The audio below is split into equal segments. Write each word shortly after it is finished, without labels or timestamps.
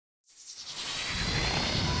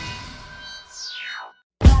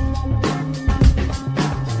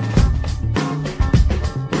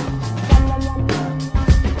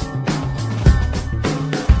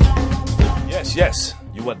Yes,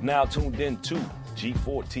 you are now tuned in to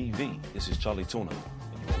G4 TV. This is Chali 2na, and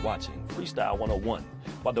you are watching Freestyle 101.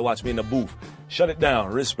 About to watch me in the booth. Shut it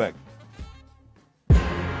down. Respect. Ha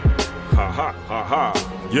ha ha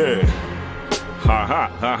ha, yeah. Ha ha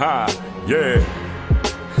ha ha, yeah.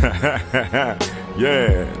 Ha ha ha ha,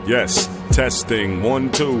 yeah. Yes, testing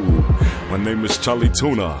 1 2. My name is Chali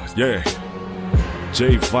 2na, yeah.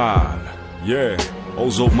 J5, yeah.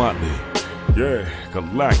 Ozo Motley, yeah.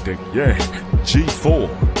 Galactic, yeah. G4,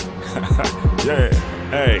 yeah.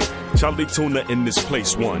 Hey, Chali 2na in this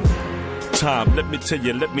place, one time. Let me tell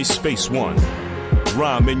you, let me space one.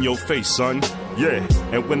 Rhyme in your face, son. Yeah,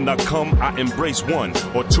 and when I come, I embrace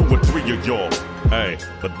 1 or 2 or 3 of y'all. Hey,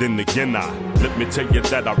 but then again, let me tell you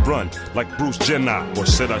that I run like Bruce Jenner, or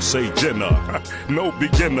should I say Jenner? No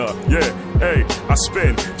beginner, yeah. Hey, I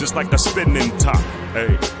spin just like a spinning top.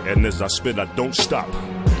 Hey, and as I spin, I don't stop.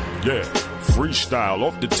 Yeah, freestyle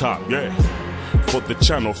off the top, yeah. For the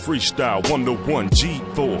channel Freestyle 101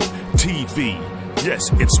 G4 TV.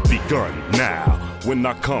 Yes, it's begun now. When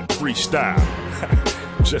I come freestyle.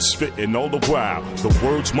 Just spitting all the while. The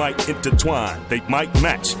words might intertwine, they might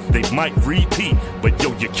match, they might repeat, but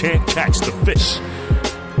yo, you can't catch the fish.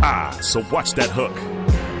 So watch that hook.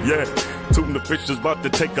 Yeah, tuna fish is about to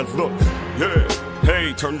take a look. Yeah,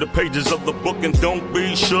 hey, turn the pages of the book and don't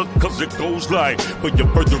be shook, cause it goes like, for your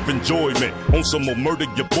further enjoyment, on some more murder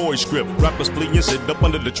your boy script. Rappers flee and sit up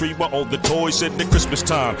under the tree while all the toys sit at Christmas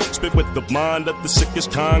time. Spit with the mind of the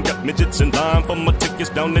sickest kind. Got midgets in line for my tickets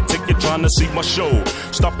down the ticket trying to see my show.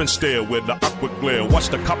 Stop and stare with the aqua glare. Watch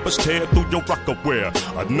the coppers tear through your rockaware.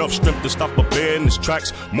 Enough strength to stop a bear in his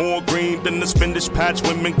tracks. More green than the spinach patch.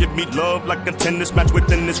 Women give me love like a tennis match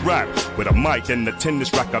within this rap. With a mic and a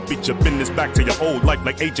tennis rack, I beat your business back to your old life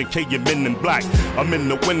like Agent K and Men in Black. I'm in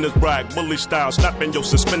the winner's brag, bully style, snapping your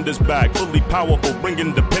suspenders back. Fully powerful, bring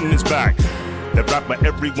independence back. That rapper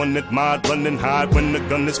everyone admired, run and hide when the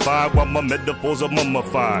gun is fired while my metaphors are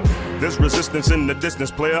mummified. There's resistance in the distance,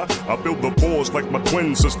 player. I feel the force like my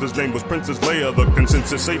twin sister's name was Princess Leia. The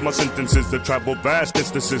consensus say my sentences to travel vast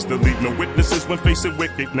distances to leave no witnesses when facing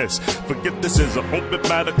wickedness. Forget this is a open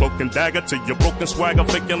matter, cloak and dagger to your broken swagger,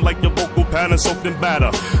 faking like your vocal pattern soaked in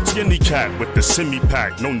batter. Skinny cat with the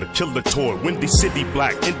semi-pack, known to kill a toy. Windy City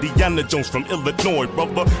Black, Indiana Jones from Illinois,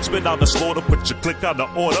 brother. Spit out a slaughter, put your click out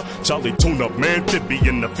of order. Chali 2na,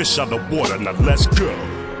 amphibian, the fish out of water. Now let's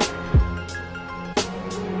go.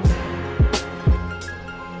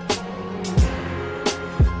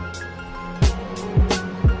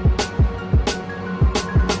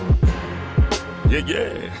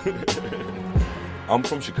 Yeah. I'm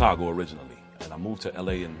from Chicago originally, and I moved to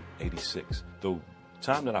LA in '86. The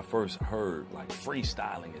time that I first heard like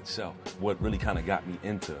freestyling itself, what really kind of got me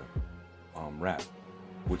into rap,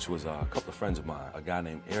 which was a couple of friends of mine, a guy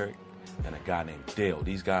named Eric and a guy named Dale.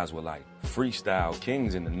 These guys were like freestyle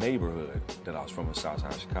kings in the neighborhood that I was from in South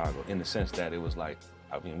Side Chicago, in the sense that it was like,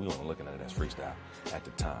 I mean, we weren't looking at it as freestyle at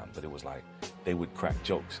the time, but it was like they would crack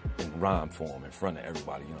jokes in rhyme form in front of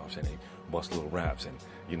everybody, you know what I'm saying? They bust little raps and,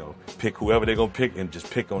 you know, pick whoever they're gonna pick and just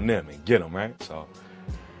pick on them and get them, right? So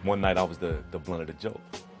one night I was the blunt of the joke,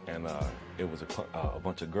 and it was a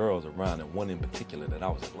bunch of girls around, and one in particular that I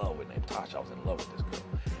was in love with named Tasha. I was in love with this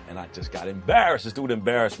girl, and I just got embarrassed. This dude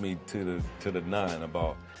embarrassed me to the nine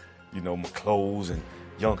about, you know, my clothes and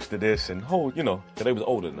youngster this and whole, you know, because they was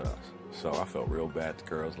older than us. So I felt real bad. The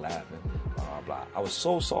girls laughing, blah, blah. I was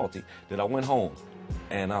so salty that I went home,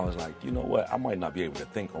 and I was like, you know what? I might not be able to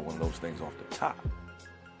think on one of those things off the top,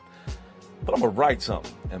 but I'm going to write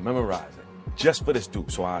something and memorize it just for this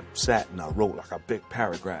dude. So I sat and I wrote like a big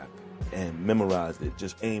paragraph and memorized it,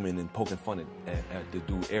 just aiming and poking fun at the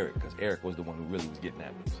dude Eric, because Eric was the one who really was getting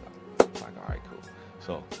at me. So I was like, all right, cool.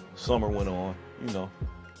 So summer went on, you know,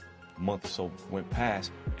 a month or so went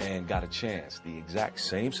past, and got a chance. The exact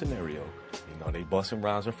same scenario. You know, they busting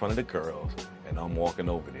rhymes in front of the girls, and I'm walking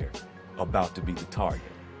over there, about to be the target.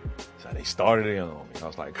 So they started in on me. I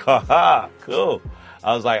was like, ha, cool.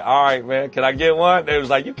 I was like, all right, man, can I get one? They was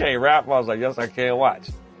like, you can't rap. I was like, yes, I can. Watch.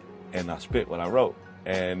 And I spit what I wrote.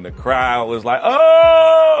 And the crowd was like,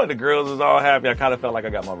 oh, the girls was all happy. I kind of felt like I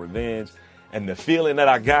got my revenge. And the feeling that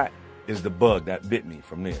I got is the bug that bit me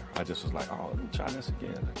from there. I just was like, oh, let me try this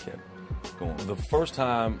again. I kept going. The first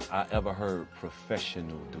time I ever heard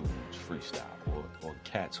professional dudes freestyle, or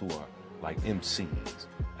cats who are like MCs,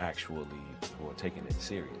 actually, who are taking it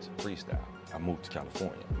serious, freestyle, I moved to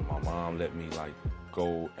California. My mom let me like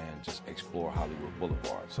go and just explore Hollywood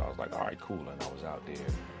Boulevard. So I was like, all right, cool. And I was out there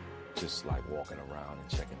just like walking around and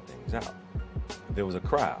checking things out. There was a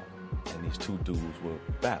crowd, and these two dudes were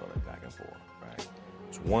battling back and forth, right?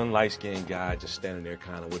 It's one light-skinned guy just standing there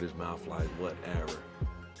kind of with his mouth like, whatever,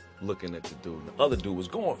 looking at the dude. And the other dude was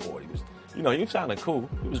going for it. He was, you know, he was sounding cool.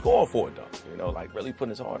 He was going for it, though, you know, like really putting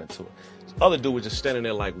his heart into it. This other dude was just standing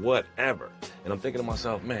there like, whatever. And I'm thinking to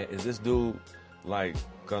myself, man, is this dude, like,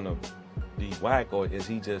 gonna be whack, or is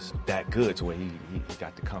he just that good to where he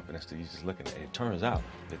got the confidence that he's just looking at it? It turns out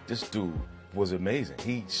that this dude was amazing.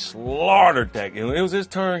 He slaughtered that. And when it was his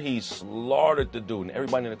turn, he slaughtered the dude. And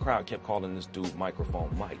everybody in the crowd kept calling this dude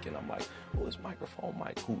Microphone Mike. And I'm like, who is Microphone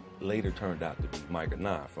Mike? Who later turned out to be Micah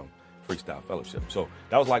 9 from Freestyle Fellowship. So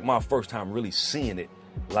that was like my first time really seeing it,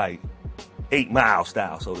 like 8 Mile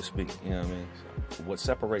style, so to speak. You know what I mean? So what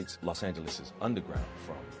separates Los Angeles' underground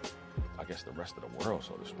from, I guess, the rest of the world,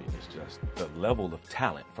 so to speak, is just the level of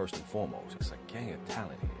talent, first and foremost. It's a gang of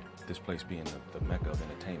talent here. This place being the mecca of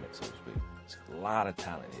entertainment, so to speak. There's a lot of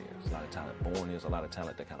talent here. There's a lot of talent born here. There's a lot of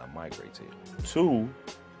talent that kind of migrates here. 2,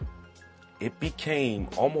 it became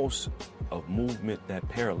almost a movement that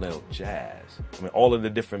paralleled jazz. I mean, all of the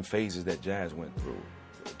different phases that jazz went through,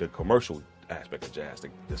 the commercial aspect of jazz,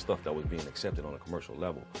 the stuff that was being accepted on a commercial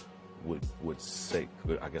level, would say,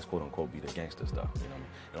 I guess, quote unquote, be the gangster stuff, you know what I mean?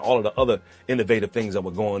 And all of the other innovative things that were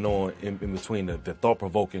going on in between the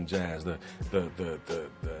thought-provoking jazz, the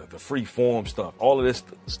free form stuff, all of this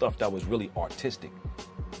stuff that was really artistic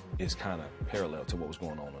is kind of parallel to what was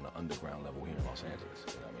going on the underground level here in Los Angeles,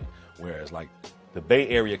 you know what I mean? Whereas like the Bay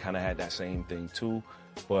Area kind of had that same thing too,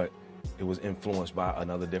 but it was influenced by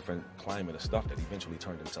another different climate of stuff that eventually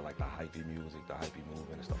turned into like the hypey music, the hypey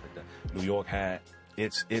movement and stuff like that. New York had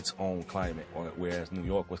its own climate, whereas New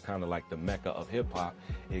York was kind of like the mecca of hip hop.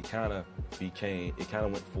 It kind of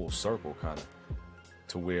went full circle kind of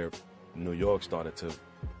to where New York started to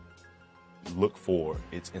look for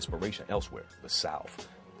its inspiration elsewhere, the South,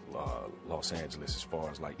 Los Angeles, as far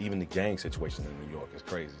as like even the gang situation in New York is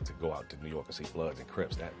crazy. To go out to New York and see Bloods and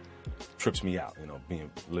Crips, that trips me out, you know,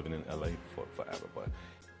 living in LA forever. But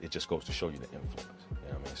it just goes to show you the influence, you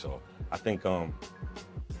know what I mean? So I think the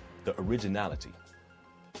originality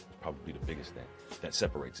is probably the biggest thing that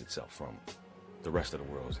separates itself from the rest of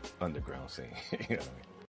the world's underground scene. You know what I mean?